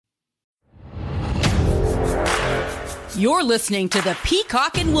You're listening to the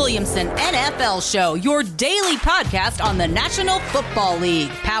Peacock and Williamson NFL Show, your daily podcast on the National Football League,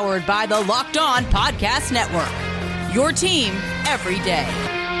 powered by the Locked On Podcast Network. Your team every day.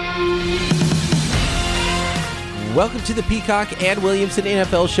 Welcome to the Peacock and Williamson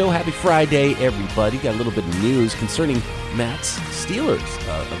NFL Show. Happy Friday, everybody. Got a little bit of news concerning Matt's Steelers.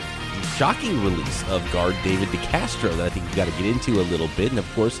 A shocking release of guard David DeCastro that I think we've got to get into a little bit. And,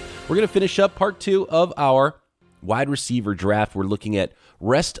 of course, we're going to finish up part 2 of our wide receiver draft. We're looking at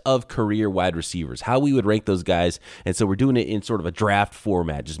rest of career wide receivers, how we would rank those guys. And so we're doing it in sort of a draft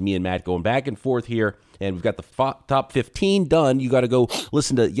format, just me and Matt going back and forth here. And we've got the top 15 done. You got to go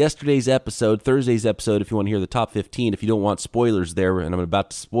listen to yesterday's episode, Thursday's episode, if you want to hear the top 15. If you don't want spoilers there, and I'm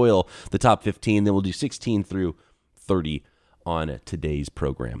about to spoil the top 15, then we'll do 16 through 30 on today's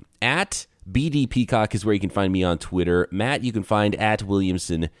program. At BD Peacock is where you can find me on Twitter. Matt, you can find at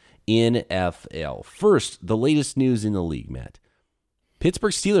Williamson NFL. First, the latest news in the league, Matt.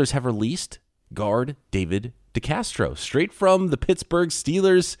 Pittsburgh Steelers have released guard David DeCastro straight from the Pittsburgh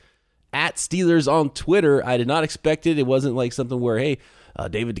Steelers at Steelers on Twitter. I did not expect it. It wasn't like something where, hey,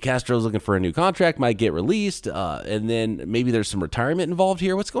 David DeCastro is looking for a new contract, might get released, and then maybe there's some retirement involved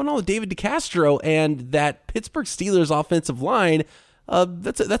here. What's going on with David DeCastro and that Pittsburgh Steelers offensive line?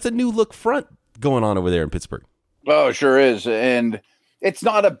 That's a new look front going on over there in Pittsburgh. Oh, it sure is. And it's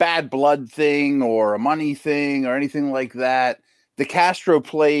not a bad blood thing or a money thing or anything like that. DeCastro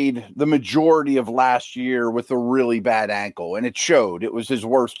played the majority of last year with a really bad ankle, and it showed. It was his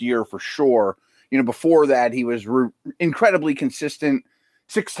worst year for sure. You know, before that, he was incredibly consistent,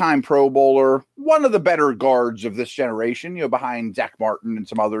 6-time Pro Bowler, one of the better guards of this generation, you know, behind Zach Martin and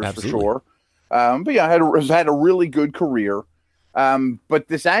some others. Absolutely. For sure. But yeah, had a really good career. But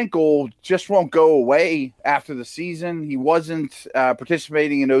this ankle just won't go away after the season. He wasn't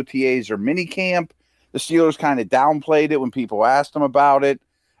participating in OTAs or minicamp. The Steelers kind of downplayed it when people asked him about it.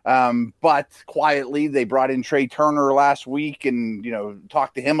 But quietly, they brought in Trey Turner last week and, you know,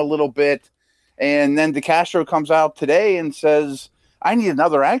 talked to him a little bit. And then DeCastro comes out today and says, I need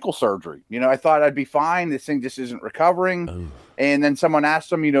another ankle surgery. You know, I thought I'd be fine. This thing just isn't recovering. Oh. And then someone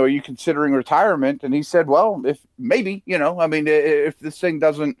asked him, you know, are you considering retirement? And he said, well, if maybe, you know, I mean, if this thing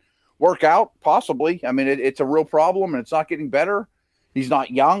doesn't work out, possibly. I mean, it's a real problem and it's not getting better. He's not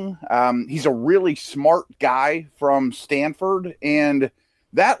young. He's a really smart guy from Stanford. And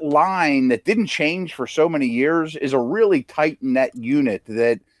that line that didn't change for so many years is a really tight net unit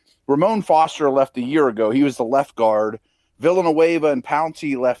that Ramon Foster left a year ago. He was the left guard. Villanueva and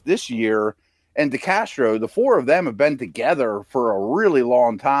Pouncey left this year. And DeCastro, the four of them have been together for a really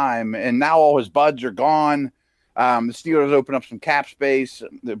long time, and now all his buds are gone. The Steelers open up some cap space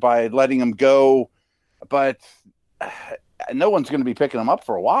by letting him go, but no one's going to be picking him up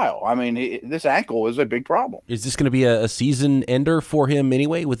for a while. I mean, this ankle is a big problem. Is this going to be a season ender for him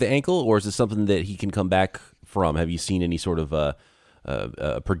anyway with the ankle, or is this something that he can come back from? Have you seen any sort of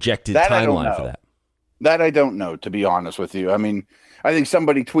projected timeline for that? That I don't know, to be honest with you. I mean, I think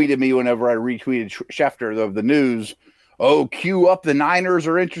somebody tweeted me whenever I retweeted Schefter of the news, oh, cue up, the Niners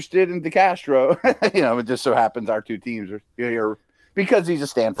are interested in DeCastro. You know, it just so happens our two teams are here because he's a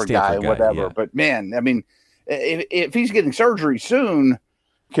Stanford guy, whatever. Yeah. But, man, I mean, if he's getting surgery soon,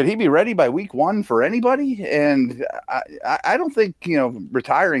 could he be ready by week 1 for anybody? And I don't think, you know,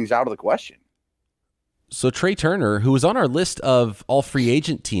 retiring is out of the question. So Trey Turner, who was on our list of all free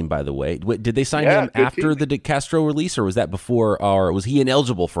agent team, by the way, did they sign him after the DeCastro release, or was that before was he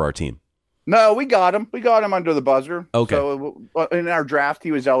ineligible for our team? No, we got him. We got him under the buzzer. Okay. So in our draft,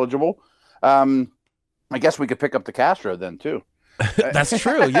 he was eligible. I guess we could pick up DeCastro then too. That's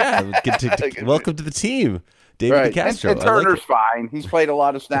true. Yeah. Welcome to the team, David right. DeCastro. And Turner's fine. He's played a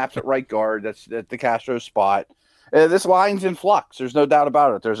lot of snaps at right guard. That's at DeCastro's spot. This line's in flux. There's no doubt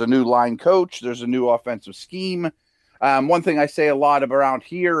about it. There's a new line coach. There's a new offensive scheme. One thing I say a lot around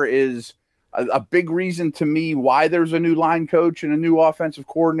here is a big reason to me why there's a new line coach and a new offensive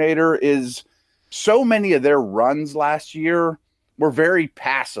coordinator is so many of their runs last year were very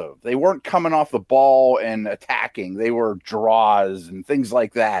passive. They weren't coming off the ball and attacking. They were draws and things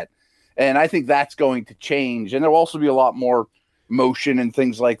like that. And I think that's going to change. And there'll also be a lot more motion and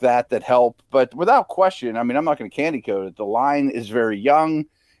things like that help. But without question, I mean, I'm not going to candy coat it. The line is very young.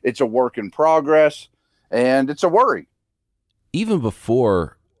 It's a work in progress, and it's a worry. Even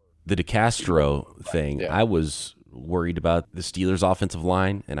before the DeCastro thing, I was worried about the Steelers' offensive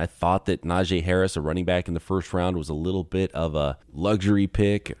line, and I thought that Najee Harris, a running back in the first round, was a little bit of a luxury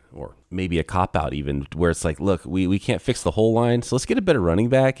pick, or maybe a cop-out even, where it's like, look, we can't fix the whole line, so let's get a better running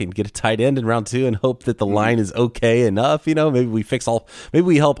back and get a tight end in round 2 and hope that the line is okay enough. Maybe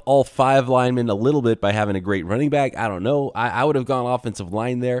we help all 5 linemen a little bit by having a great running back. I don't know. I would have gone offensive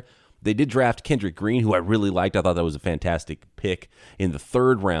line there. They did draft Kendrick Green, who I really liked. I thought that was a fantastic pick in the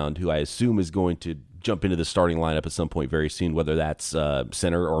 3rd round, who I assume is going to jump into the starting lineup at some point very soon, whether that's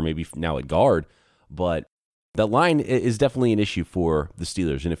center or maybe now at guard. But that line is definitely an issue for the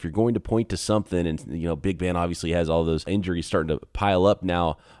Steelers. And if you're going to point to something, and Big Ben obviously has all those injuries starting to pile up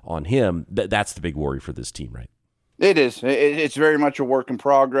now on him, that's the big worry for this team, right? It is. It's very much a work in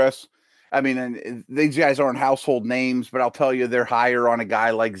progress. I mean, and these guys aren't household names, but I'll tell you, they're higher on a guy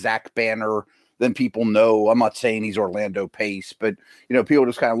like Zach Banner than people know. I'm not saying he's Orlando Pace, but, people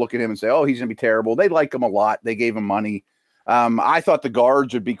just kind of look at him and say, oh, he's going to be terrible. They like him a lot. They gave him money. I thought the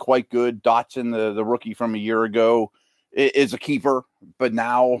guards would be quite good. Dotson, the rookie from a year ago, is a keeper, but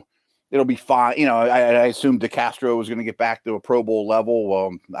now it'll be fine. I assumed DeCastro was going to get back to a Pro Bowl level.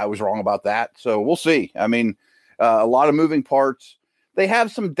 Well, I was wrong about that. So we'll see. I mean, a lot of moving parts. They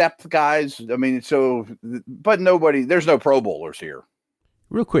have some depth guys. I mean, but there's no Pro Bowlers here.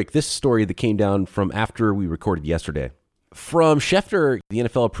 Real quick, this story that came down from after we recorded yesterday. From Schefter, the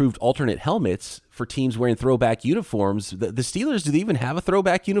NFL approved alternate helmets for teams wearing throwback uniforms. The Steelers, do they even have a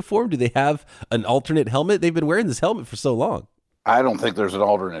throwback uniform? Do they have an alternate helmet? They've been wearing this helmet for so long. I don't think there's an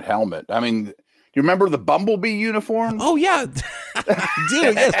alternate helmet. I mean, do you remember the Bumblebee uniform? Oh, yeah.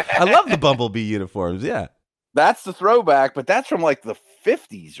 Dude, yes. I love the Bumblebee uniforms, yeah. That's the throwback, but that's from like the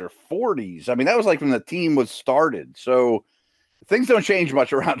 50s or 40s. I mean, that was like when the team was started. So things don't change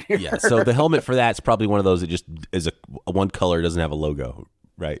much around here. Yeah, so the helmet for that's probably one of those that just is a one color, doesn't have a logo,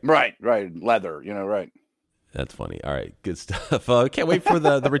 right? Right. Leather, right. That's funny. All right, good stuff. Can't wait for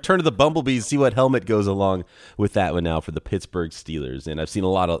the return of the Bumblebees, see what helmet goes along with that one now for the Pittsburgh Steelers. And I've seen a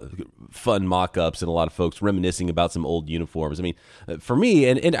lot of fun mock-ups and a lot of folks reminiscing about some old uniforms. I mean, for me,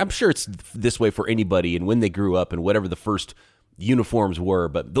 and I'm sure it's this way for anybody and when they grew up and whatever the first uniforms were,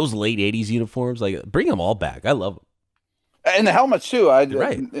 but those late 80s uniforms, like, bring them all back. I love them. And the helmets, too.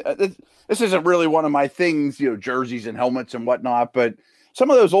 Right. This isn't really one of my things, jerseys and helmets and whatnot, but some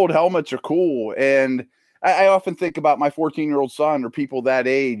of those old helmets are cool. And I often think about my 14-year-old son or people that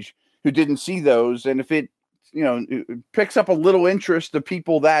age who didn't see those. And if it picks up a little interest to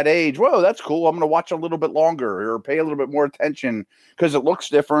people that age, whoa, that's cool. I'm going to watch a little bit longer or pay a little bit more attention because it looks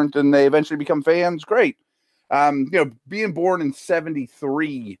different and they eventually become fans. Great. Being born in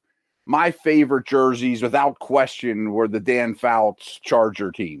 73, my favorite jerseys without question were the Dan Fouts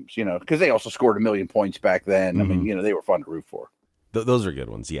Charger teams, because they also scored 1 million points back then. Mm-hmm. I mean, they were fun to root for. Those are good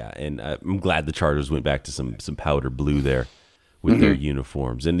ones, yeah. And I'm glad the Chargers went back to some powder blue there with their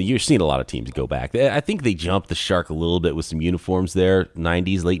uniforms. And you're seeing a lot of teams go back. I think they jumped the shark a little bit with some uniforms there,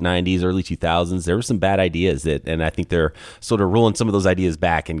 90s, late 90s, early 2000s. There were some bad ideas, and I think they're sort of rolling some of those ideas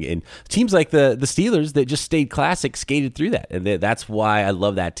back. And teams like the Steelers that just stayed classic skated through that. And that's why I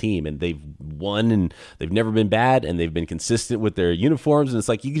love that team. And they've won, and they've never been bad, and they've been consistent with their uniforms. And it's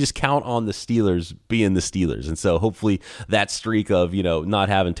like you can just count on the Steelers being the Steelers. And so hopefully that streak of, not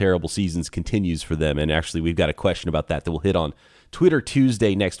having terrible seasons continues for them. And actually, we've got a question about that we'll hit on Twitter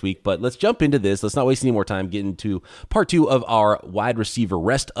Tuesday next week. But let's jump into this. Let's not waste any more time getting to part 2 of our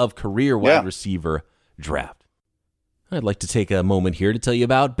rest of career wide receiver draft. I'd like to take a moment here to tell you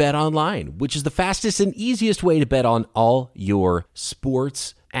about BetOnline, which is the fastest and easiest way to bet on all your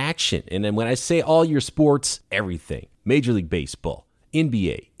sports action. And then when I say all your sports, everything. Major League Baseball,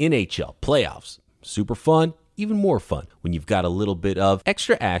 NBA, NHL, playoffs. Super fun. Even more fun when you've got a little bit of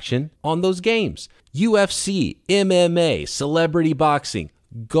extra action on those games. UFC, MMA, celebrity boxing,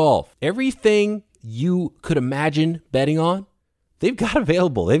 golf, everything you could imagine betting on, they've got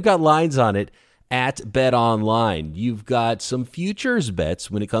available. They've got lines on it at BetOnline. You've got some futures bets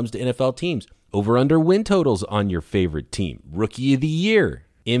when it comes to NFL teams. Over-under win totals on your favorite team. Rookie of the Year,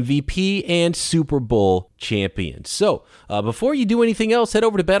 MVP, and Super Bowl champion. So before you do anything else, head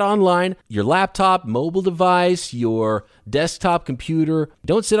over to BetOnline, your laptop, mobile device, your desktop computer.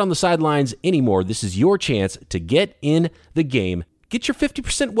 Don't sit on the sidelines anymore. This is your chance to get in the game. Get your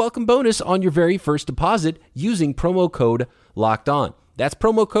 50% welcome bonus on your very first deposit using promo code LOCKEDON. That's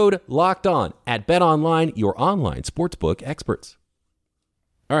promo code LOCKEDON at BetOnline, your online sportsbook experts.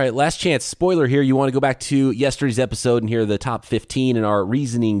 All right, last chance. Spoiler here. You want to go back to yesterday's episode and hear the top 15 and our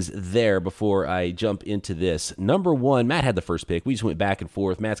reasonings there before I jump into this. Number 1, Matt had the first pick. We just went back and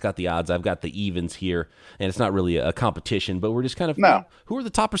forth. Matt's got the odds. I've got the evens here. And it's not really a competition, but we're just kind of, who are the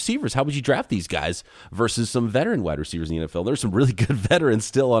top receivers? How would you draft these guys versus some veteran wide receivers in the NFL? There's some really good veterans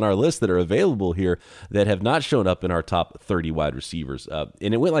still on our list that are available here that have not shown up in our top 30 wide receivers.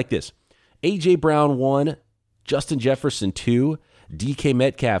 And it went like this. A.J. Brown 1, Justin Jefferson 2, DK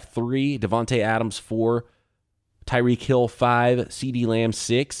Metcalf 3, Devontae Adams 4, Tyreek Hill 5, CeeDee Lamb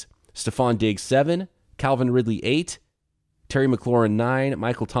 6, Stephon Diggs 7, Calvin Ridley 8, Terry McLaurin 9,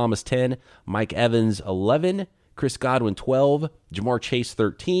 Michael Thomas 10, Mike Evans 11, Chris Godwin 12, Jamar Chase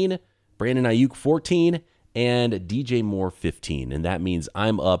 13, Brandon Ayuk 14, and DJ Moore 15. And that means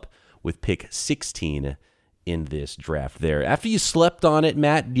I'm up with pick 16 in this draft there. After you slept on it,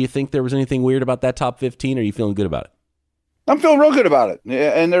 Matt, do you think there was anything weird about that top 15, or are you feeling good about it? I'm feeling real good about it.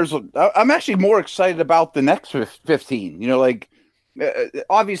 And I'm actually more excited about the next 15.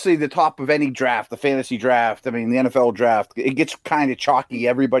 Obviously the top of any draft, the fantasy draft, the NFL draft, it gets kind of chalky.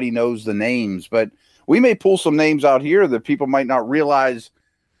 Everybody knows the names, but we may pull some names out here that people might not realize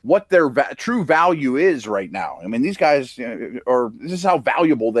what their true value is right now. These guys this is how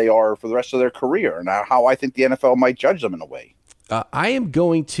valuable they are for the rest of their career, and how I think the NFL might judge them in a way. I am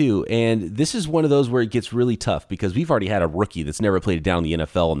going to, and this is one of those where it gets really tough because we've already had a rookie that's never played down in the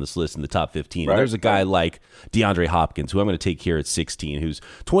NFL on this list in the top 15. Right. And there's a guy like DeAndre Hopkins, who I'm going to take here at 16, who's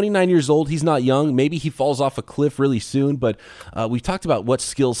 29 years old. He's not young. Maybe he falls off a cliff really soon, but we've talked about what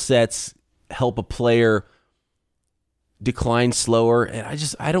skill sets help a player decline slower, and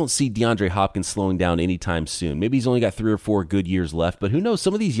I don't see DeAndre Hopkins slowing down anytime soon. Maybe he's only got 3 or 4 good years left, but who knows?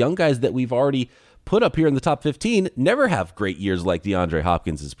 Some of these young guys that we've already put up here in the top 15 never have great years like DeAndre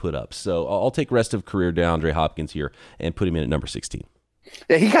Hopkins has put up. So I'll take rest of career DeAndre Hopkins here and put him in at number 16.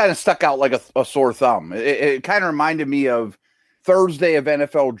 Yeah, he kind of stuck out like a sore thumb. It kind of reminded me of Thursday of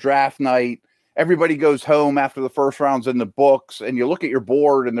NFL draft night. Everybody goes home after the first round's in the books, and you look at your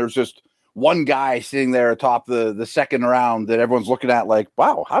board, and there's just one guy sitting there atop the second round that everyone's looking at like,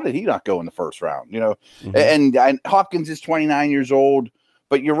 wow, how did he not go in the first round? Mm-hmm. And Hopkins is 29 years old.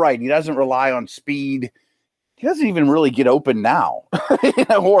 But you're right. He doesn't rely on speed. He doesn't even really get open now.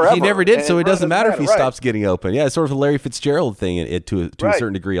 He never did, so it doesn't matter if he stops getting open. Yeah, it's sort of a Larry Fitzgerald thing to a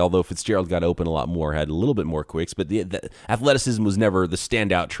certain degree, although Fitzgerald got open a lot more, had a little bit more quicks. But the athleticism was never the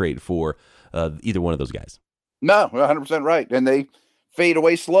standout trait for either one of those guys. No, 100% right. And they fade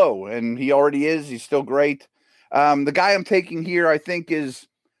away slow, and he already is. He's still great. The guy I'm taking here, I think, is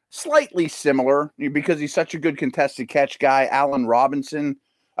slightly similar because he's such a good contested catch guy. Allen Robinson,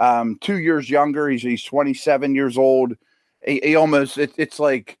 2 years younger. He's 27 years old. He almost, it's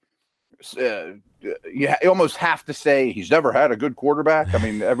like, you almost have to say he's never had a good quarterback.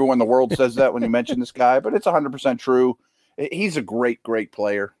 Everyone in the world says that when you mention this guy, but it's 100% true. He's a great, great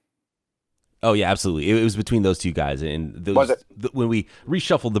player. Oh, yeah, absolutely. It was between those two guys. And when we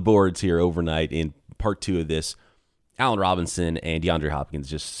reshuffled the boards here overnight in part 2 of this, Allen Robinson and DeAndre Hopkins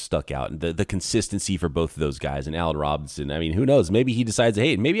just stuck out, and the consistency for both of those guys. And Allen Robinson, who knows? Maybe he decides,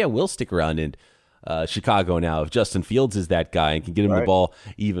 hey, maybe I will stick around in Chicago now if Justin Fields is that guy and can get him the ball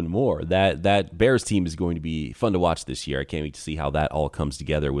even more. That Bears team is going to be fun to watch this year. I can't wait to see how that all comes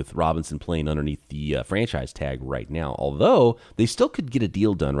together with Robinson playing underneath the franchise tag right now. Although they still could get a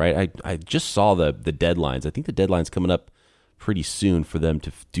deal done, right? I just saw the deadlines. I think the deadline's coming up pretty soon for them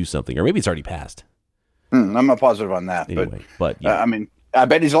to do something, or maybe it's already passed. I'm not positive on that, anyway, but yeah. I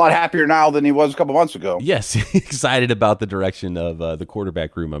bet he's a lot happier now than he was a couple months ago. Yes, excited about the direction of the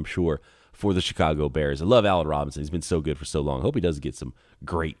quarterback room, I'm sure, for the Chicago Bears. I love Allen Robinson. He's been so good for so long. Hope he does get some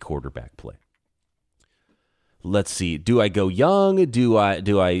great quarterback play. Let's see. Do I go young? Do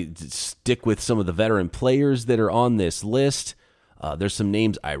I stick with some of the veteran players that are on this list? There's some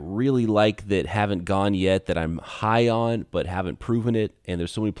names I really like that haven't gone yet that I'm high on but haven't proven it, and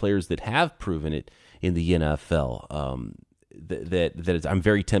there's so many players that have proven it in the NFL that I'm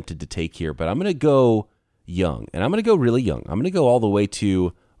very tempted to take here. But I'm going to go young, and I'm going to go really young. I'm going to go all the way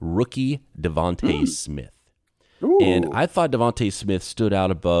to rookie Devontae Smith. Ooh. And I thought Devontae Smith stood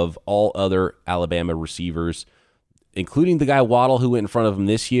out above all other Alabama receivers, including the guy Waddle who went in front of him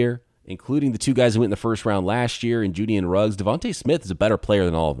this year, including the 2 guys who went in the first round last year, and Judy and Ruggs. Devontae Smith is a better player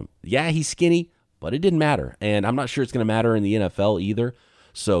than all of them. Yeah, he's skinny, but it didn't matter. And I'm not sure it's going to matter in the NFL either.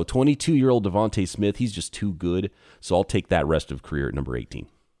 So 22-year-old Devontae Smith, he's just too good. So I'll take that rest of career at number 18.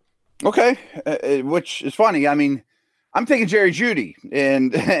 Okay, which is funny. I'm taking Jerry Jeudy,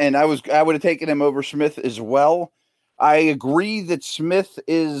 and I would have taken him over Smith as well. I agree that Smith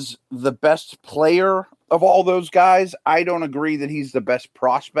is the best player of all those guys. I don't agree that he's the best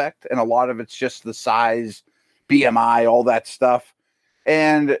prospect, and a lot of it's just the size, BMI, all that stuff.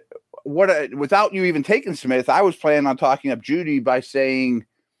 And without you even taking Smith, I was planning on talking up Jeudy by saying,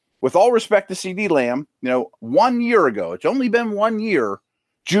 with all respect to CeeDee Lamb, 1 year ago, it's only been 1 year,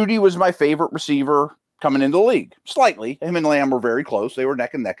 Jeudy was my favorite receiver coming into the league. Slightly. Him and Lamb were very close. They were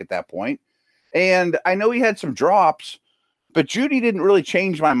neck and neck at that point. And I know he had some drops, But Jeudy didn't really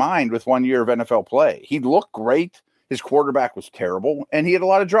change my mind with 1 year of NFL play. He looked great. His quarterback was terrible, and he had a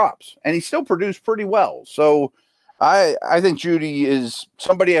lot of drops, and he still produced pretty well. So I think Jeudy is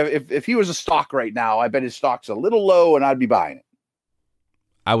somebody, if he was a stock right now, I bet his stock's a little low, and I'd be buying it.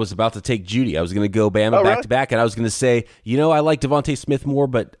 I was about to take Jeudy. I was going to go Bama back to back, and I was going to say, I like Devontae Smith more,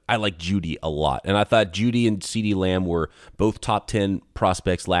 but I like Jeudy a lot. And I thought Jeudy and CeeDee Lamb were both top 10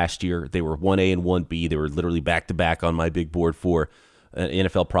 prospects last year. They were 1A and 1B. They were literally back to back on my big board for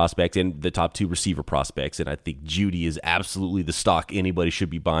NFL prospects and the top 2 receiver prospects. And I think Jeudy is absolutely the stock anybody should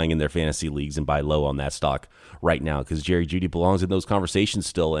be buying in their fantasy leagues, and buy low on that stock right now, because Jerry Jeudy belongs in those conversations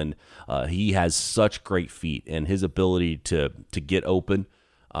still. And he has such great feet, and his ability to get open,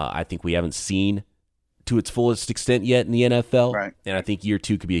 I think we haven't seen to its fullest extent yet in the NFL. Right. And I think year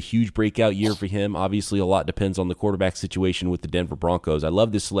 2 could be a huge breakout year for him. Obviously, a lot depends on the quarterback situation with the Denver Broncos. I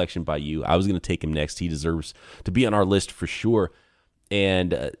love this selection by you. I was going to take him next. He deserves to be on our list for sure.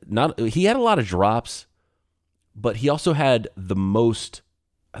 And he had a lot of drops, but he also had the most,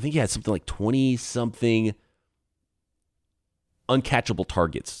 I think he had something like 20-something uncatchable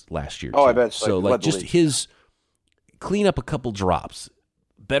targets last year. Oh, I bet. So, like, just his clean up a couple drops,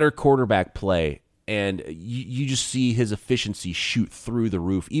 better quarterback play, and you just see his efficiency shoot through the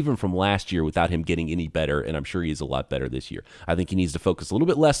roof, even from last year, without him getting any better, and I'm sure he is a lot better this year. I think he needs to focus a little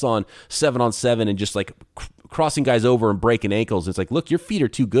bit less on 7-on-7 and just, like, crossing guys over and breaking ankles. It's like, look, your feet are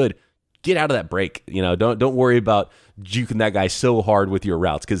too good. Get out of that break. Don't worry about juking that guy so hard with your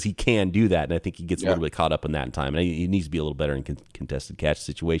routes, because he can do that, and I think he gets a little bit caught up in that in time. And he needs to be a little better in contested catch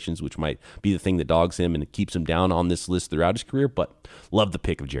situations, which might be the thing that dogs him and keeps him down on this list throughout his career. But love the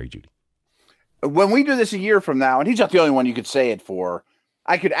pick of Jerry Jeudy. When we do this a year from now, and he's not the only one you could say it for,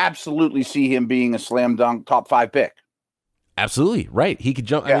 I could absolutely see him being a slam dunk top 5 pick. Absolutely, right. He could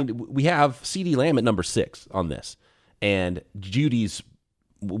jump. Yeah. I mean, we have CeeDee Lamb at number 6 on this, and Judy's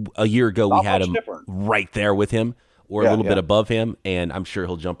a year ago we had him right there with him, or a little bit above him, and I'm sure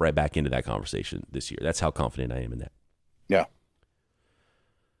he'll jump right back into that conversation this year. That's how confident I am in that. Yeah.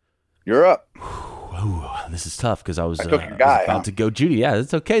 You're up. Ooh, this is tough, because I was about to go Jeudy. Yeah,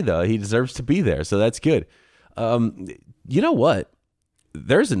 that's okay, though. He deserves to be there, so that's good. You know what?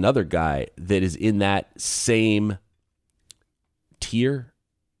 There's another guy that is in that same tier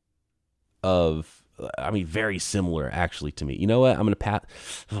of, very similar, actually, to me. You know what? I'm going to pat.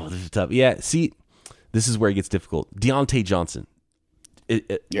 Oh, this is tough. Yeah, see, this is where it gets difficult. Deontay Johnson.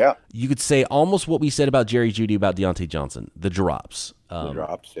 You could say almost what we said about Jerry Jeudy about Deontay Johnson. The drops.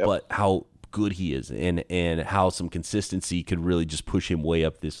 But how good he is, and how some consistency could really just push him way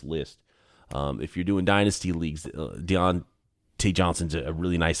up this list. If you're doing dynasty leagues, Deontay Johnson's a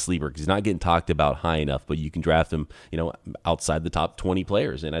really nice sleeper, because he's not getting talked about high enough, but you can draft him, outside the top 20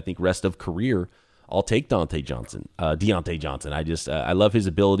 players. And I think rest of career, I'll take Deontay Johnson. I love his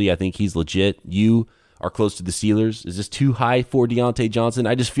ability. I think he's legit. You are close to the Steelers. Is this too high for Deontay Johnson?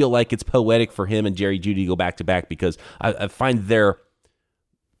 I just feel like it's poetic for him and Jerry Jeudy to go back to back, because I find their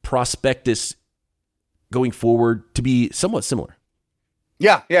prospectus going forward to be somewhat similar.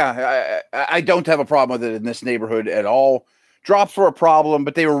 Yeah. I don't have a problem with it in this neighborhood at all. Drops were a problem,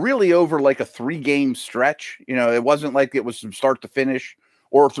 but they were really over like a 3-game stretch. It wasn't like it was from start to finish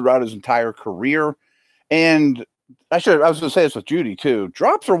or throughout his entire career. And I was going to say this with Jeudy too.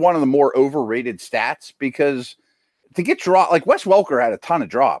 Drops are one of the more overrated stats, because to get dropped, like Wes Welker had a ton of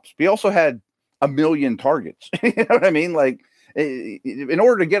drops, but he also had 1 million targets. You know what I mean? Like, in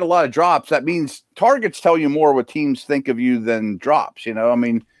order to get a lot of drops, that means targets tell you more what teams think of you than drops.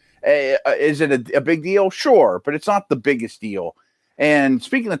 Is it a big deal? Sure, but it's not the biggest deal. And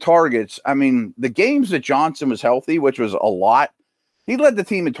speaking of targets, the games that Johnson was healthy, which was a lot, he led the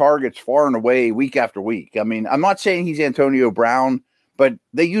team in targets far and away week after week. I'm not saying he's Antonio Brown, but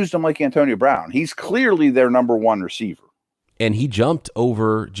they used him like Antonio Brown. He's clearly their number 1 receiver. And he jumped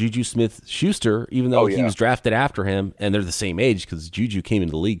over Juju Smith-Schuster, even though he was drafted after him, and they're the same age, because Juju came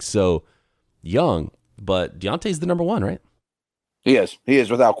into the league so young. But Deontay's the number 1, right? He is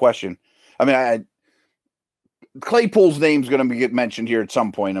without question. Claypool's name's going to get mentioned here at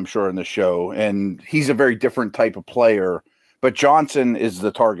some point, I'm sure, in the show, and he's a very different type of player. But Johnson is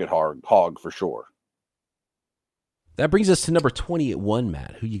the target hog for sure. That brings us to number 20 at 1,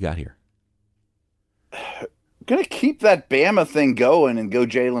 Matt. Who you got here? Going to keep that Bama thing going and go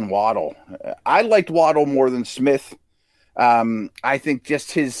Jalen Waddle. I liked Waddle more than Smith. I think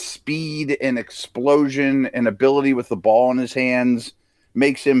just his speed and explosion and ability with the ball in his hands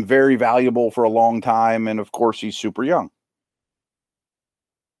makes him very valuable for a long time. And, of course, he's super young.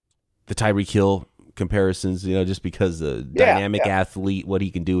 The Tyreek Hill comparisons, just because the dynamic athlete, what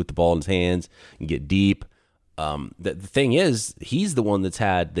he can do with the ball in his hands and get deep. The thing is, he's the one that's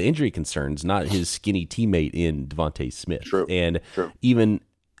had the injury concerns, not his skinny teammate in Devontae Smith. True. And True. even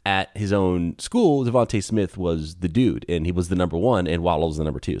at his own school, Devontae Smith was the dude, and he was the number one, and Waddle was the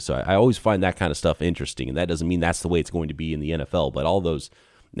number two. So I always find that kind of stuff interesting, and that doesn't mean that's the way it's going to be in the NFL. But all those,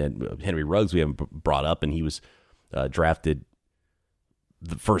 and Henry Ruggs we haven't brought up, and he was drafted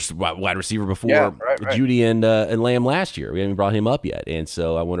the first wide receiver before right. Judy and Lamb last year. We haven't brought him up yet, and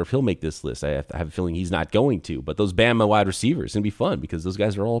so I wonder if he'll make this list. I have a feeling he's not going to. But those Bama wide receivers, it's going to be fun because those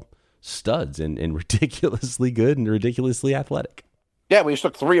guys are all studs and ridiculously good and ridiculously athletic. Yeah, we just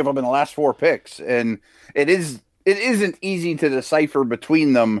took 3 of them in the last 4 picks, and it isn't easy to decipher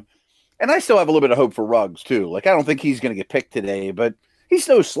between them. And I still have a little bit of hope for Ruggs too. Like, I don't think he's going to get picked today, but he's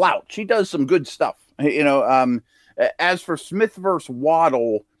no slouch. He does some good stuff. As for Smith versus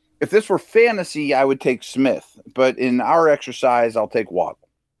Waddle, if this were fantasy, I would take Smith, but in our exercise, I'll take Waddle.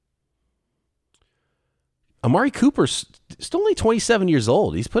 Amari Cooper's still only 27 years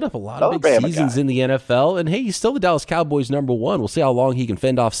old. He's put up a lot of big seasons in the NFL, and hey, he's still the Dallas Cowboys number 1. We'll see how long he can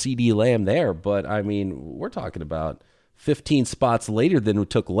fend off CeeDee Lamb there, but I mean, we're talking about 15 spots later than it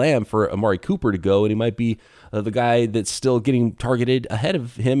took Lamb for Amari Cooper to go, and he might be the guy that's still getting targeted ahead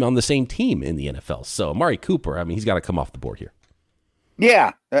of him on the same team in the NFL. So Amari Cooper, I mean, he's got to come off the board here.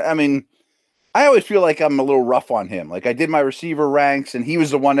 Yeah, I mean, I always feel like I'm a little rough on him. Like, I did my receiver ranks, and he was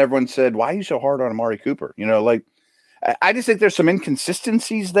the one everyone said, why are you so hard on Amari Cooper? I just think there's some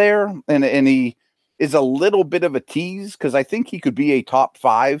inconsistencies there, and he is a little bit of a tease because I think he could be a top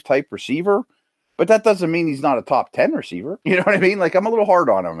 5 type receiver, but that doesn't mean he's not a top 10 receiver. You know what I mean? Like, I'm a little hard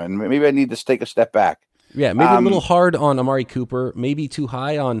on him, and maybe I need to take a step back. Yeah, maybe a little hard on Amari Cooper, maybe too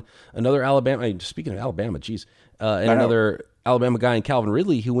high on another Alabama. I mean, speaking of Alabama, another Alabama guy in Calvin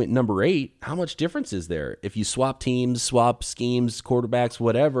Ridley who went number 8. How much difference is there if you swap teams, swap schemes, quarterbacks,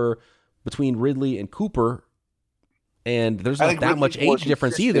 whatever, between Ridley and Cooper? And there's not that much age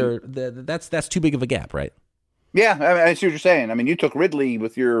difference either. That's too big of a gap, right? Yeah, I see what you're saying. I mean, you took Ridley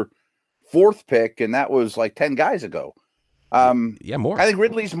with your 4th pick, and that was like 10 guys ago. More. I think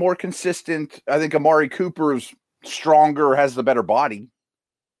Ridley's more consistent. I think Amari Cooper's stronger, has the better body.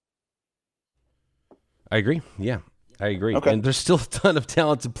 I agree. Yeah, I agree. Okay. And there's still a ton of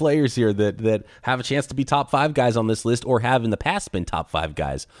talented players here that have a chance to be top 5 guys on this list, or have in the past been top 5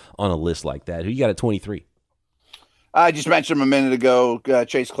 guys on a list like that. Who you got at 23? I just mentioned him a minute ago,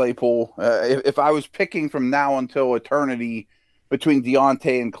 Chase Claypool. If I was picking from now until eternity between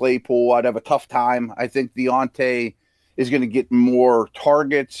Deontay and Claypool, I'd have a tough time. I think Deontay is going to get more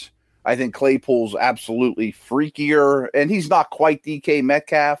targets. I think Claypool's absolutely freakier, and he's not quite DK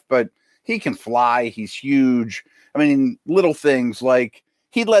Metcalf, but he can fly. He's huge. I mean, little things like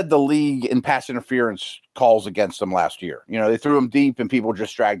he led the league in pass interference calls against him last year. They threw him deep and people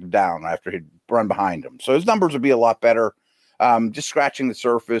just dragged him down after he'd run behind him. So his numbers would be a lot better. Just scratching the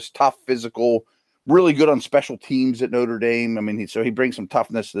surface, tough, physical, really good on special teams at Notre Dame. I mean, he brings some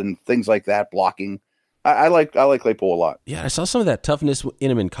toughness and things like that, blocking. I like Claypool a lot. Yeah, I saw some of that toughness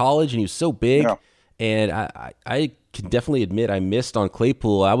in him in college, and he was so big. Yeah. And I can definitely admit I missed on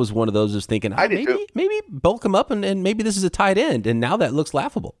Claypool. I was one of those who's thinking, maybe bulk him up and maybe this is a tight end. And now that looks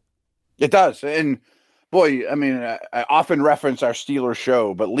laughable. It does. And boy, I mean, I often reference our Steelers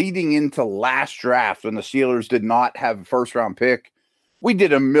show, but leading into last draft when the Steelers did not have a 1st-round pick, we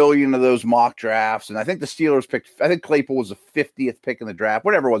did a million of those mock drafts. And I think the Steelers I think Claypool was the 50th pick in the draft,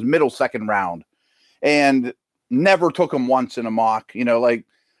 whatever it was, middle 2nd round. And never took him once in a mock.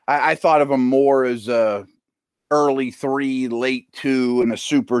 I thought of him more as a early 3, late 2 in a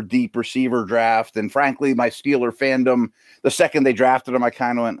super deep receiver draft. And frankly, my Steeler fandom, the second they drafted him, I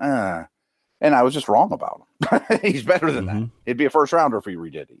kind of went, and I was just wrong about him. He's better than that. It'd be a 1st-rounder if he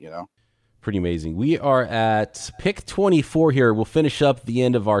redid it, Pretty amazing. We are at pick 24 here. We'll finish up the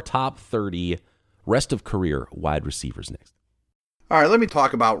end of our top 30 rest of career wide receivers next. All right, let me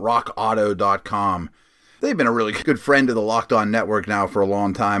talk about rockauto.com. They've been a really good friend of the Locked On Network now for a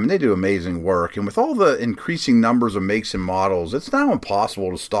long time, and they do amazing work. And with all the increasing numbers of makes and models, it's now impossible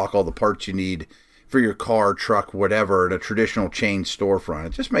to stock all the parts you need for your car, truck, whatever, at a traditional chain storefront.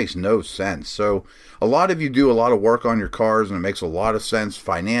 It just makes no sense. So a lot of you do a lot of work on your cars, and it makes a lot of sense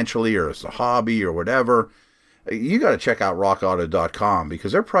financially or as a hobby or whatever. You got to check out rockauto.com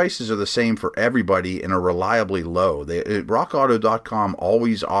because their prices are the same for everybody and are reliably low. Rockauto.com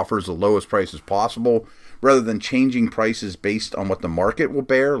always offers the lowest prices possible rather than changing prices based on what the market will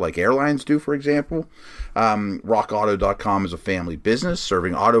bear, like airlines do, for example. RockAuto.com is a family business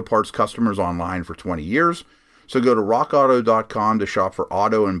serving auto parts customers online for 20 years. So go to RockAuto.com to shop for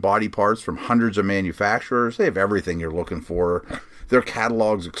auto and body parts from hundreds of manufacturers. They have everything you're looking for. Their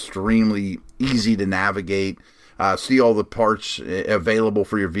catalog's extremely easy to navigate. See all the parts available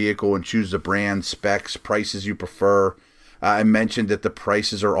for your vehicle and choose the brand, specs, prices you prefer. I mentioned that the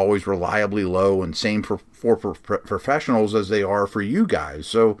prices are always reliably low, and same for professionals as they are for you guys.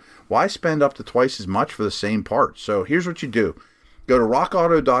 So why spend up to twice as much for the same parts? So here's what you do. Go to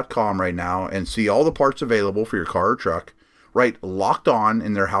rockauto.com right now and see all the parts available for your car or truck. Write Locked On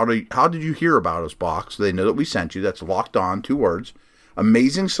in their how did you hear about us box so they know that we sent you. That's Locked On, 2 words.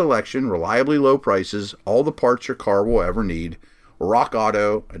 Amazing selection, reliably low prices, all the parts your car will ever need.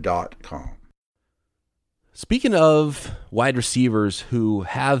 rockauto.com. Speaking of wide receivers who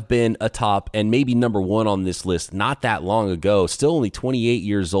have been atop and maybe number one on this list not that long ago, still only 28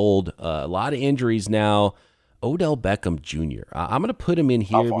 years old, a lot of injuries now, Odell Beckham Jr. I'm going to put him in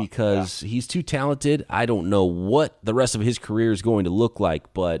here because he's too talented. I don't know what the rest of his career is going to look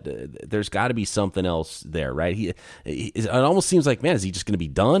like, but there's got to be something else there, right? It almost seems like, man, is he just going to be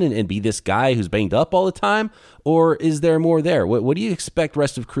done and be this guy who's banged up all the time? Or is there more there? What do you expect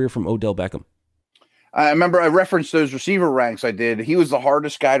rest of career from Odell Beckham? I remember I referenced those receiver ranks I did. He was the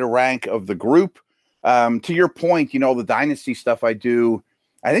hardest guy to rank of the group. To your point, the dynasty stuff I do,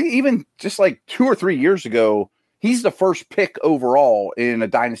 I think even just like 2 or 3 years ago, he's the first pick overall in a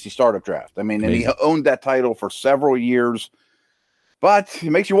dynasty startup draft. I mean, amazing. And he owned that title for several years. But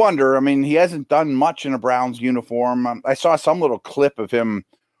it makes you wonder. I mean, he hasn't done much in a Browns uniform. I saw some little clip of him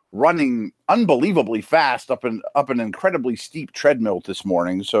running unbelievably fast up an incredibly steep treadmill this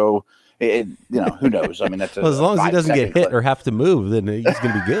morning. So, who knows? I mean, that's well, as long as he doesn't get hit or have to move, then he's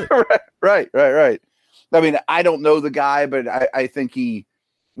going to be good. Right. I mean, I don't know the guy, but I think he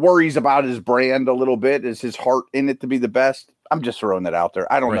worries about his brand a little bit. Is his heart in it to be the best? I'm just throwing that out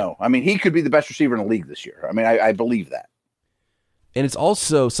there. I don't know. I mean, he could be the best receiver in the league this year. I mean, I believe that. And it's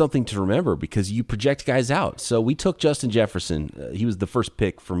also something to remember because you project guys out. So we took Justin Jefferson. He was the first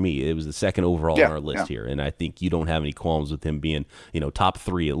pick for me. It was the second overall on our list here. And I think you don't have any qualms with him being, top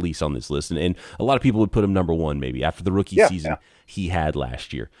 3 at least on this list. And a lot of people would put him number 1 maybe after the rookie season he had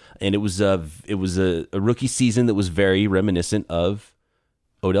last year. And it was a rookie season that was very reminiscent of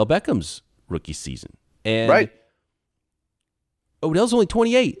Odell Beckham's rookie season. And Odell's only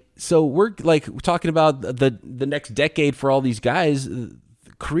 28. So we're talking about the next decade for all these guys.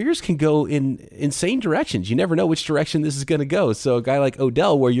 Careers can go in insane directions. You never know which direction this is going to go. So a guy like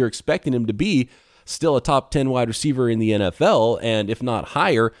Odell, where you're expecting him to be still a top 10 wide receiver in the NFL, and if not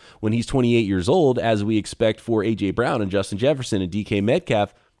higher when he's 28 years old, as we expect for A.J. Brown and Justin Jefferson and DK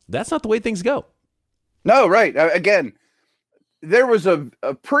Metcalf, that's not the way things go. No, right. Again, there was a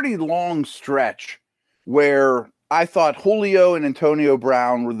pretty long stretch where I thought Julio and Antonio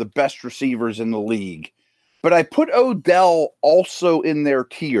Brown were the best receivers in the league. But I put Odell also in their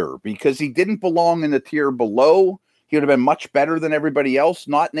tier because he didn't belong in the tier below. He would have been much better than everybody else,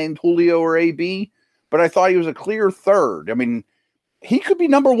 not named Julio or AB. But I thought he was a clear third. I mean, he could be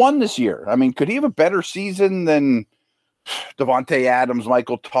number 1 this year. I mean, could he have a better season than Devontae Adams,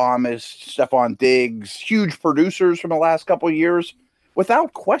 Michael Thomas, Stephon Diggs, huge producers from the last couple of years?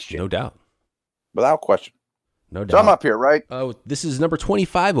 Without question. No doubt. Without question. No doubt. So I'm up here, right? This is number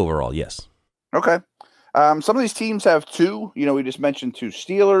 25 overall, yes. Okay. Some of these teams have 2. We just mentioned 2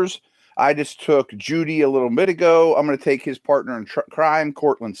 Steelers. I just took Judy a little bit ago. I'm going to take his partner in crime,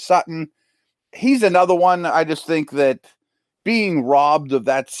 Courtland Sutton. He's another one. I just think that being robbed of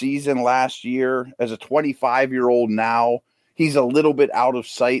that season last year as a 25-year-old now, he's a little bit out of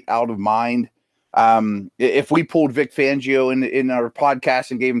sight, out of mind. If we pulled Vic Fangio in our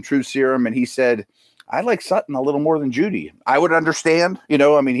podcast and gave him True Serum and he said, I like Sutton a little more than Judy, I would understand.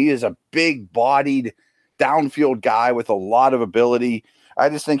 He is a big-bodied, downfield guy with a lot of ability. I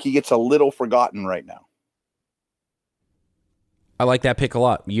just think he gets a little forgotten right now. I like that pick a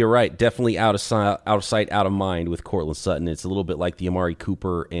lot. You're right. Definitely out of sight, out of mind with Courtland Sutton. It's a little bit like the Amari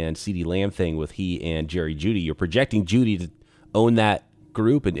Cooper and CeeDee Lamb thing with he and Jerry Jeudy. You're projecting Jeudy to own that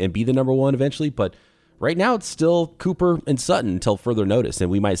group and be the number 1 eventually, but right now it's still Cooper and Sutton until further notice, and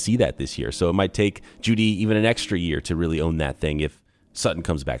we might see that this year. So it might take Jeudy even an extra year to really own that thing if Sutton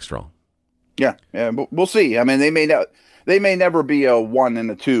comes back strong. Yeah, but we'll see. I mean, they may never be a 1 and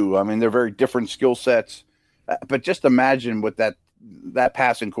a 2. I mean, they're very different skill sets. But just imagine what that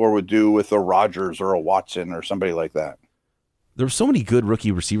passing core would do with a Rodgers or a Watson or somebody like that. There were so many good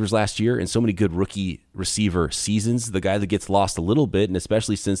rookie receivers last year and so many good rookie receiver seasons. The guy that gets lost a little bit, and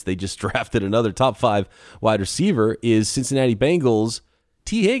especially since they just drafted another top 5 wide receiver, is Cincinnati Bengals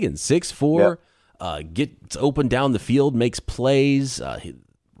T. Higgins, 6'4", gets open down the field, makes plays.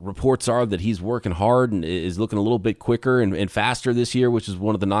 Reports are that he's working hard and is looking a little bit quicker and faster this year, which is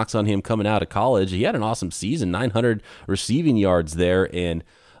one of the knocks on him coming out of college. He had an awesome season, 900 receiving yards there, and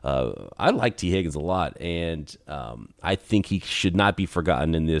I like T. Higgins a lot, and I think he should not be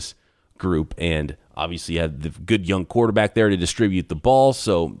forgotten in this group. And obviously, you have the good young quarterback there to distribute the ball,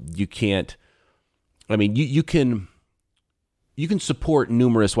 so you can't. I mean, you can support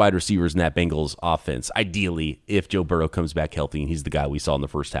numerous wide receivers in that Bengals offense. Ideally, if Joe Burrow comes back healthy and he's the guy we saw in the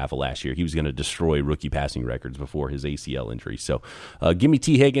first half of last year, he was going to destroy rookie passing records before his ACL injury. So give me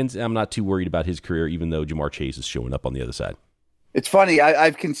T. Higgins. I'm not too worried about his career, even though Jamar Chase is showing up on the other side. It's funny.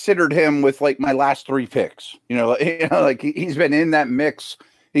 I've considered him with like my last 3 picks. Like he's been in that mix.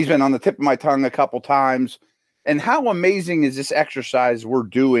 He's been on the tip of my tongue a couple times. And how amazing is this exercise we're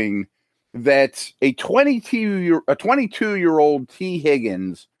doing that a 22-year-old T.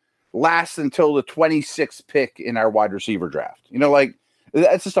 Higgins lasts until the 26th pick in our wide receiver draft. Like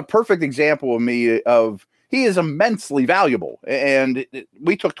that's just a perfect example of me of he is immensely valuable. And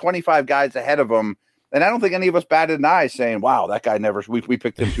we took 25 guys ahead of him. And I don't think any of us batted an eye saying, wow, that guy we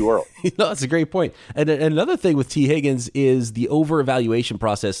picked him too early. That's a great point. And another thing with T. Higgins is the over-evaluation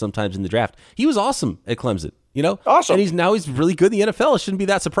process sometimes in the draft. He was awesome at Clemson, Awesome. And he's really good in the NFL. It shouldn't be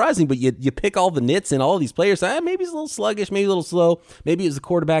that surprising, but you pick all the nits and all of these players. Maybe he's a little sluggish, maybe a little slow. Maybe it was the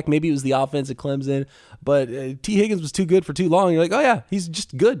quarterback. Maybe it was the offense at Clemson. But T. Higgins was too good for too long. You're like, oh, yeah, he's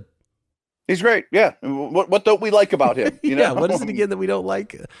just good. He's great. Yeah. What don't we like about him? Yeah. What is it again that we don't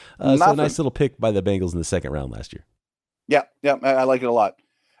like? So a nice little pick by the Bengals in the second round last year. Yeah. Yeah. I like it a lot.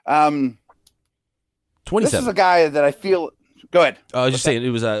 27. This is a guy that I feel. Go ahead. I was just saying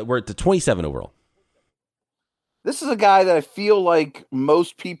we're at the 27 overall. This is a guy that I feel like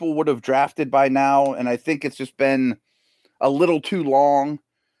most people would have drafted by now. And I think it's just been a little too long.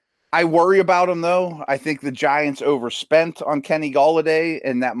 I worry about him, though. I think the Giants overspent on Kenny Golladay,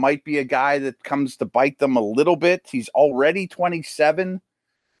 and that might be a guy that comes to bite them a little bit. He's already 27.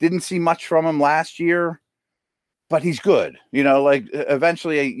 Didn't see much from him last year, but he's good. Like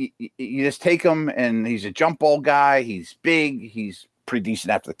eventually you just take him, and he's a jump ball guy. He's big. He's pretty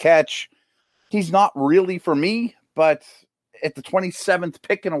decent after the catch. He's not really for me, but at the 27th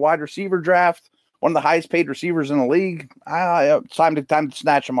pick in a wide receiver draft, one of the highest paid receivers in the league, it's time to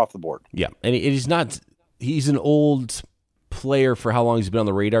snatch him off the board. Yeah, and he's an old player for how long he's been on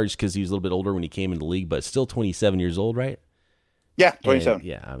the radar, just because he was a little bit older when he came into the league, but still 27 years old, right? Yeah, 27. And,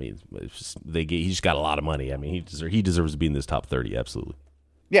 yeah, I mean, he just got a lot of money. I mean, he deserves to be in this top 30, absolutely.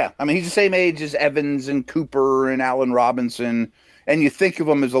 Yeah, I mean, he's the same age as Evans and Cooper and Allen Robinson, and you think of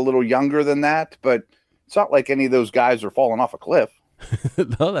him as a little younger than that, but it's not like any of those guys are falling off a cliff.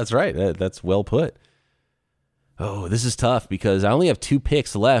 No, that's right. That's well put. Oh, this is tough because I only have 2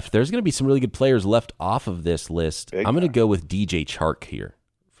 picks left. There's going to be some really good players left off of this list. I'm going to go with DJ Chark here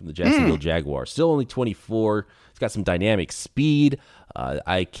from the Jacksonville Jaguars. Still only 24. He's got some dynamic speed.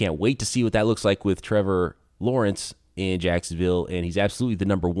 I can't wait to see what that looks like with Trevor Lawrence in Jacksonville, and he's absolutely the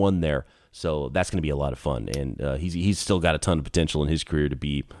number 1 there. So that's going to be a lot of fun, and he's still got a ton of potential in his career to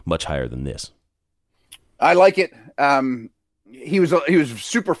be much higher than this. I like it. He was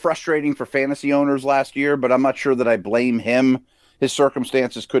super frustrating for fantasy owners last year, but I'm not sure that I blame him. His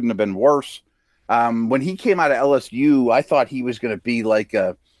circumstances couldn't have been worse. When he came out of LSU, I thought he was going to be like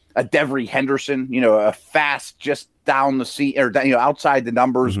a Devery Henderson, a fast, just down the seat or outside the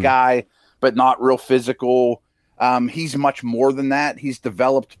numbers guy, but not real physical. He's much more than that. He's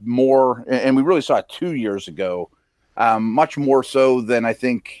developed more, and we really saw it 2 years ago, much more so than I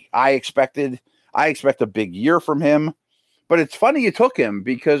think I expected. I expect a big year from him. But it's funny you took him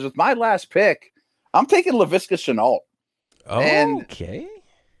because with my last pick, I'm taking Laviska Shenault. Okay.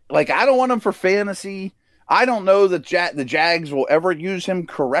 Like, I don't want him for fantasy. I don't know that the Jags will ever use him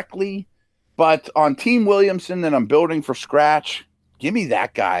correctly. But on Team Williamson that I'm building for scratch, give me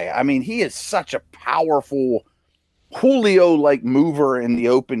that guy. I mean, he is such a powerful Julio-like mover in the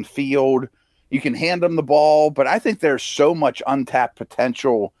open field. You can hand him the ball, but I think there's so much untapped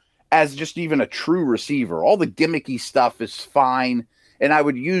potential as just even a true receiver. All the gimmicky stuff is fine, and I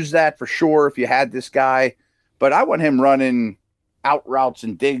would use that for sure if you had this guy, but I want him running out routes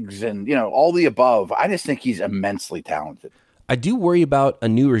and digs and, all the above. I just think he's immensely talented. I do worry about a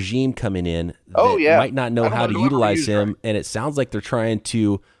new regime coming in that might not know how to utilize him, and it sounds like they're trying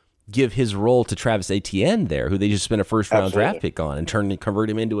to give his role to Travis Etienne there, who they just spent a first-round draft pick on, and convert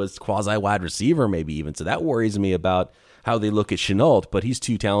him into a quasi-wide receiver maybe even. So that worries me about how they look at Shenault, but he's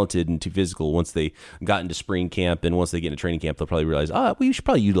too talented and too physical. Once they got into spring camp and once they get into training camp, they'll probably realize, we should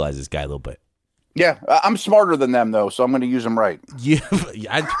probably utilize this guy a little bit. Yeah, I'm smarter than them though, so I'm going to use him right. Yeah,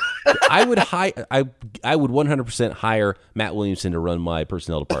 I would 100% hire Matt Williamson to run my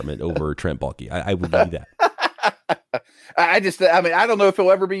personnel department over Trent Baalke. I would do that. I don't know if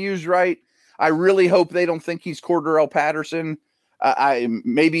he'll ever be used right. I really hope they don't think he's Cordarrelle Patterson. I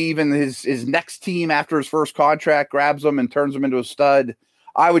maybe even his next team after his first contract grabs him and turns him into a stud.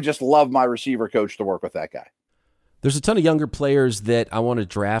 I would just love my receiver coach to work with that guy. There's a ton of younger players that I want to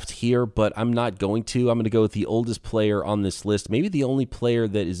draft here, but I'm not going to. I'm going to go with the oldest player on this list, maybe the only player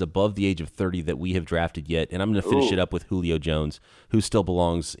that is above the age of 30 that we have drafted yet, and I'm going to finish it up with Julio Jones, who still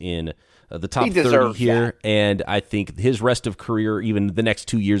belongs in the top 30 here, and I think his rest of career, even the next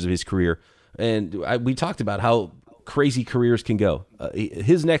 2 years of his career, and we talked about how crazy careers can go.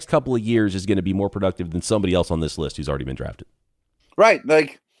 His next couple of years is going to be more productive than somebody else on this list who's already been drafted. Right,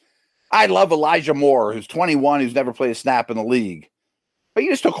 like, I love Elijah Moore, who's 21, who's never played a snap in the league. But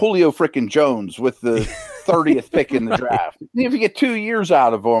you just took Julio frickin' Jones with the 30th pick in the draft. If you get 2 years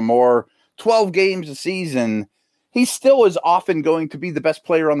out of him or 12 games a season, he still is often going to be the best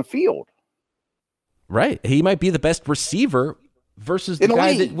player on the field. Right. He might be the best receiver versus the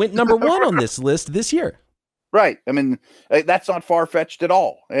guy that went number one on this list this year. Right. I mean, that's not far-fetched at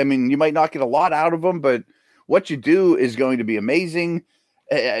all. I mean, you might not get a lot out of him, but what you do is going to be amazing.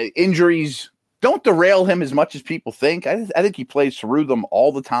 Injuries don't derail him as much as people think. I think he plays through them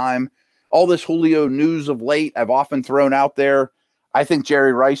all the time. All this Julio news of late, I've often thrown out there. I think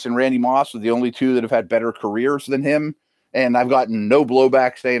Jerry Rice and Randy Moss are the only two that have had better careers than him, and I've gotten no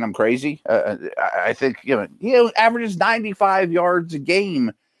blowback saying I'm crazy. I think he averages 95 yards a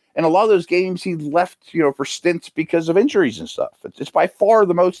game, and a lot of those games he left for stints because of injuries and stuff. It's by far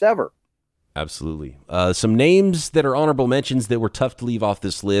the most ever. Absolutely. Some names that are honorable mentions that were tough to leave off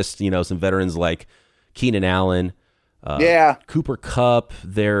this list. Some veterans like Keenan Allen, Cooper Kupp.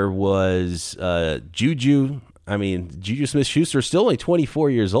 There was Juju. I mean, Juju Smith-Schuster is still only 24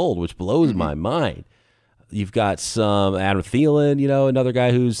 years old, which blows my mind. You've got some Adam Thielen, another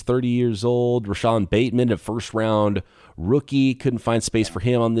guy who's 30 years old. Rashawn Bateman, a first-round rookie. Couldn't find space for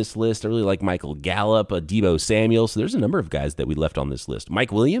him on this list. I really like Michael Gallup, Deebo Samuel. So there's a number of guys that we left on this list.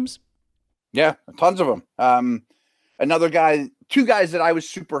 Mike Williams? Yeah, tons of them. Another guy, two guys that I was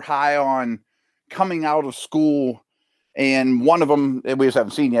super high on coming out of school, and one of them we just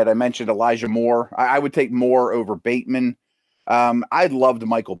haven't seen yet. I mentioned Elijah Moore. I would take Moore over Bateman. I loved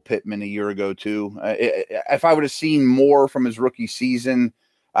Michael Pittman a year ago too. If I would have seen more from his rookie season,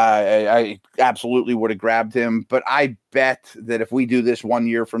 I absolutely would have grabbed him. But I bet that if we do this 1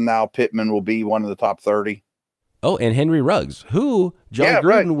 year from now, Pittman will be one of the top 30. Oh, and Henry Ruggs, who John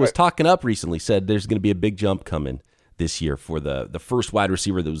Gruden was talking up recently, said there's going to be a big jump coming this year for the first wide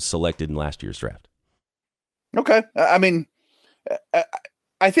receiver that was selected in last year's draft. Okay. I mean,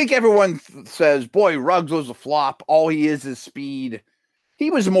 I think everyone says, boy, Ruggs was a flop. All he is speed.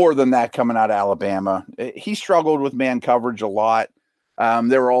 He was more than that coming out of Alabama. He struggled with man coverage a lot.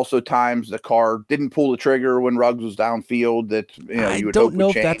 There were also times the Carr didn't pull the trigger when Ruggs was downfield. That I don't know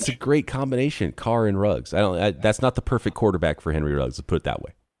if that's a great combination, Carr and Ruggs. That's not the perfect quarterback for Henry Ruggs, to put it that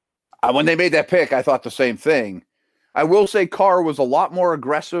way. When they made that pick, I thought the same thing. I will say Carr was a lot more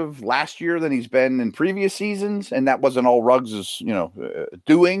aggressive last year than he's been in previous seasons, and that wasn't all Ruggs is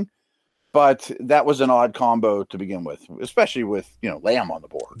doing. But that was an odd combo to begin with, especially with, Lamb on the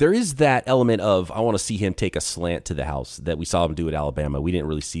board. There is that element of, I want to see him take a slant to the house that we saw him do at Alabama. We didn't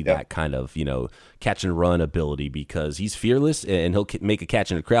really see that kind of, catch and run ability because he's fearless and he'll make a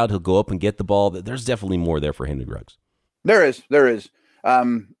catch in the crowd. He'll go up and get the ball. There's definitely more there for Henry Ruggs. There is.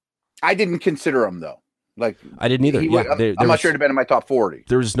 I didn't consider him though. I didn't either. I'm not sure it'd have been in my top 40.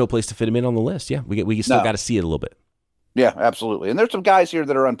 There was no place to fit him in on the list. Yeah, we still got to see it a little bit. Yeah, absolutely. And there's some guys here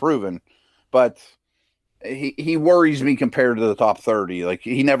that are unproven. But he worries me compared to the top 30.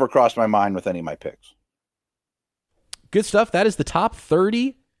 He never crossed my mind with any of my picks. Good stuff. That is the top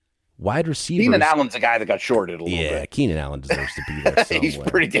 30 wide receivers. Keenan Allen's a guy that got shorted a little bit. Yeah, Keenan Allen deserves to be there somewhere. He's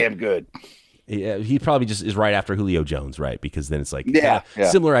pretty damn good. Yeah, he probably just is right after Julio Jones, right? Because then it's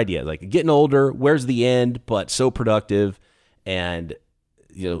similar idea. Getting older, where's the end, but so productive. And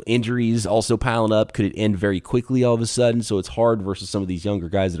injuries also piling up. Could it end very quickly all of a sudden? So it's hard versus some of these younger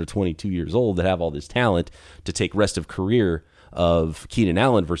guys that are 22 years old that have all this talent to take rest of career of Keenan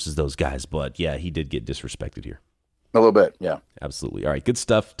Allen versus those guys. But yeah, he did get disrespected here. A little bit, yeah. Absolutely. All right, good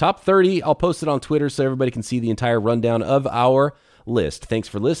stuff. Top 30. I'll post it on Twitter so everybody can see the entire rundown of our list. Thanks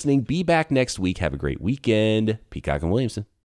for listening. Be back next week. Have a great weekend. Peacock and Williamson.